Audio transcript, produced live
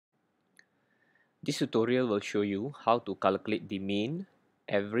This tutorial will show you how to calculate the mean,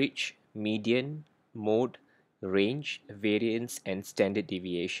 average, median, mode, range, variance, and standard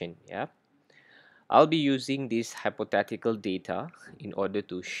deviation. Yeah, I'll be using this hypothetical data in order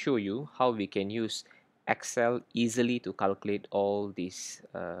to show you how we can use Excel easily to calculate all these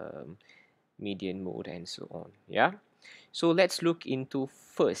median, mode, and so on. Yeah. So let's look into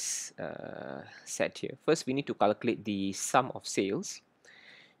first set here. First, we need to calculate the sum of sales.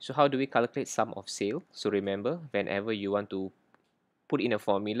 So how do we calculate sum of sale? So remember, whenever you want to put in a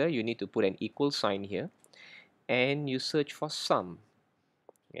formula, you need to put an equal sign here and you search for sum.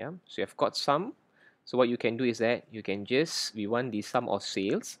 Yeah, so you've got sum. So what you can do is that you can we want the sum of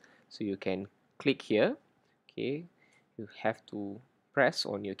sales. So you can click here. Okay, you have to press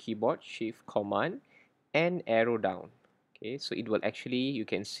on your keyboard shift command and arrow down. Okay, so it will actually, you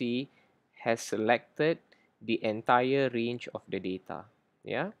can see, has selected the entire range of the data.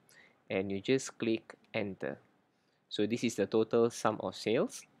 Yeah, and you just click enter. So this is the total sum of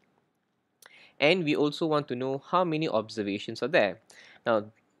sales. And we also want to know how many observations are there. Now,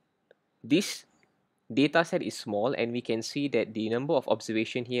 this data set is small and we can see that the number of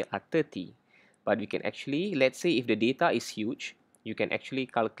observation here are 30. But we can actually, let's say if the data is huge, you can actually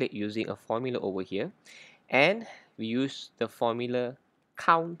calculate using a formula over here. And we use the formula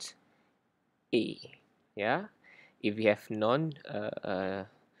count A. Yeah, if we have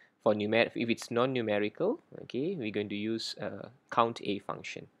if it's non-numerical, okay, we're going to use count A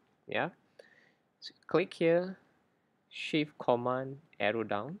function. Yeah, so click here, shift command arrow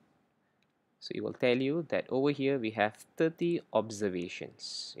down. So it will tell you that over here we have 30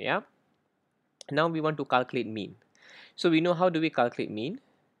 observations. Yeah, now we want to calculate mean. So we know how do we calculate mean.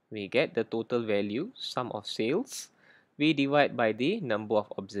 We get the total value, sum of sales, we divide by the number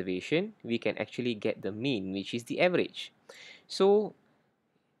of observation, we can actually get the mean, which is the average. So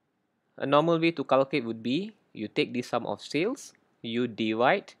a normal way to calculate would be you take the sum of sales, you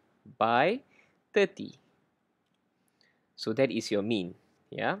divide by 30. So that is your mean.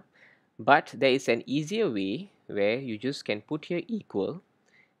 Yeah. But there is an easier way where you just can put here equal,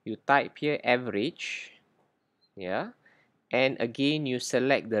 you type here average, yeah, and again you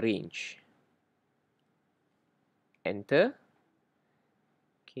select the range. Enter.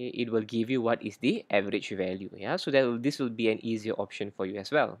 Okay, it will give you what is the average value. Yeah, so this will be an easier option for you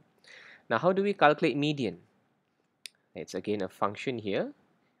as well. Now, how do we calculate median? It's again a function here,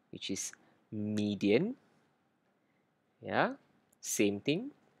 which is median. Yeah, same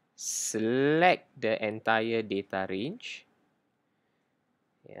thing. Select the entire data range.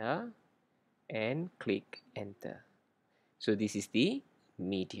 Yeah, and click enter. So this is the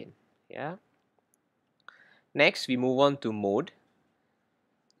median. Yeah. Next, we move on to mode.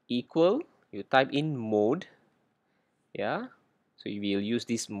 Equal, you type in mode. Yeah, so we will use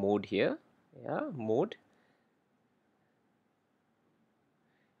this mode here. Yeah, mode.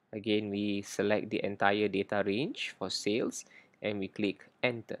 Again, we select the entire data range for sales and we click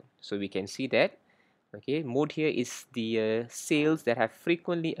enter. So we can see that, okay, mode here is the sales that have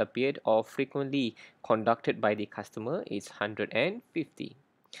frequently appeared or frequently conducted by the customer. It's 150.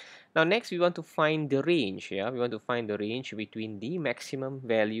 Now next we want to find the range. Yeah, we want to find the range between the maximum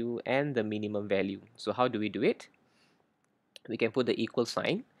value and the minimum value. So how do we do it? We can put the equal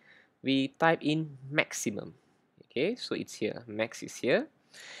sign. We type in maximum. Okay, so it's here. Max is here.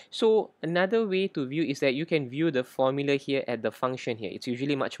 So another way to view is that you can view the formula here at the function here. It's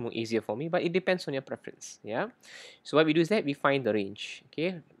usually much more easier for me, but it depends on your preference. Yeah. So what we do is that we find the range.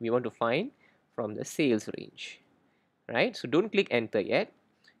 Okay, we want to find from the sales range, right? So don't click enter yet.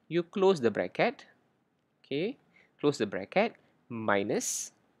 You close the bracket. Okay, close the bracket,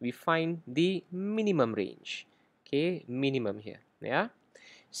 minus, we find the minimum range. Okay, minimum here. Yeah,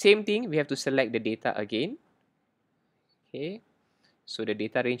 same thing, we have to select the data again. Okay, so the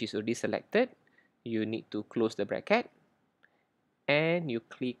data range is already selected. You need to close the bracket and you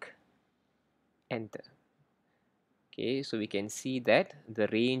click enter. Okay, so we can see that the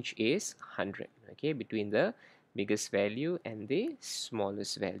range is 100. Okay, between the biggest value and the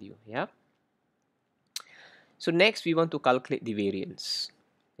smallest value. Yeah. So next we want to calculate the variance.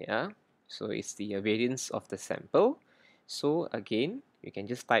 Yeah, so it's the variance of the sample. So again, you can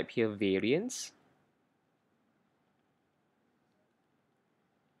just type here variance.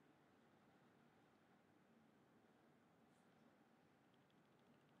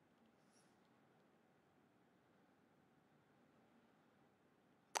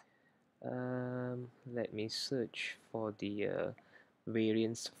 Let me search for the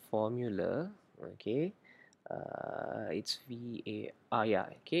variance formula. Okay, it's yeah,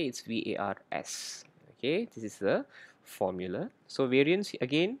 okay, it's VARS. Okay, this is the formula. So variance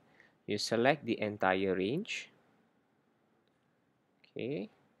again, you select the entire range, okay,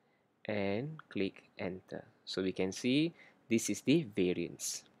 and click enter. So we can see this is the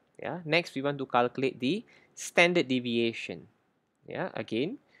variance. Yeah. Next, we want to calculate the standard deviation. Yeah.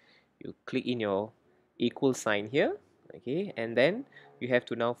 Again, you click in your equal sign here, okay, and then you have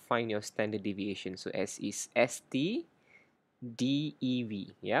to now find your standard deviation. So S is ST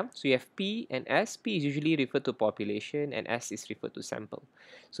DEV. Yeah. So you have P and S. P is usually referred to population and S is referred to sample.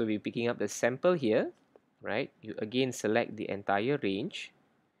 So we're picking up the sample here, right? You again select the entire range,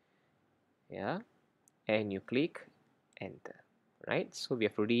 yeah, and you click enter, right? So we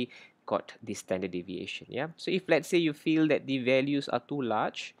have already got the standard deviation. Yeah. So if let's say you feel that the values are too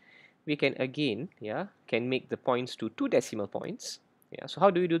large, we can again, yeah, can make the points to 2 decimal points. Yeah. So how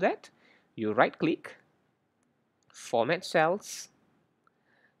do you do that? You right click, format cells,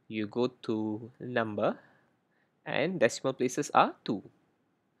 you go to number, and decimal places are 2,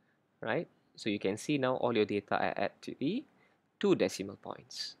 right? So you can see now all your data are at the 2 decimal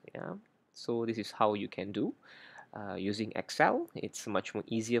points. Yeah. So this is how you can do using Excel. It's much more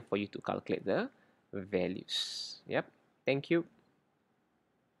easier for you to calculate the values. Yep. Thank you.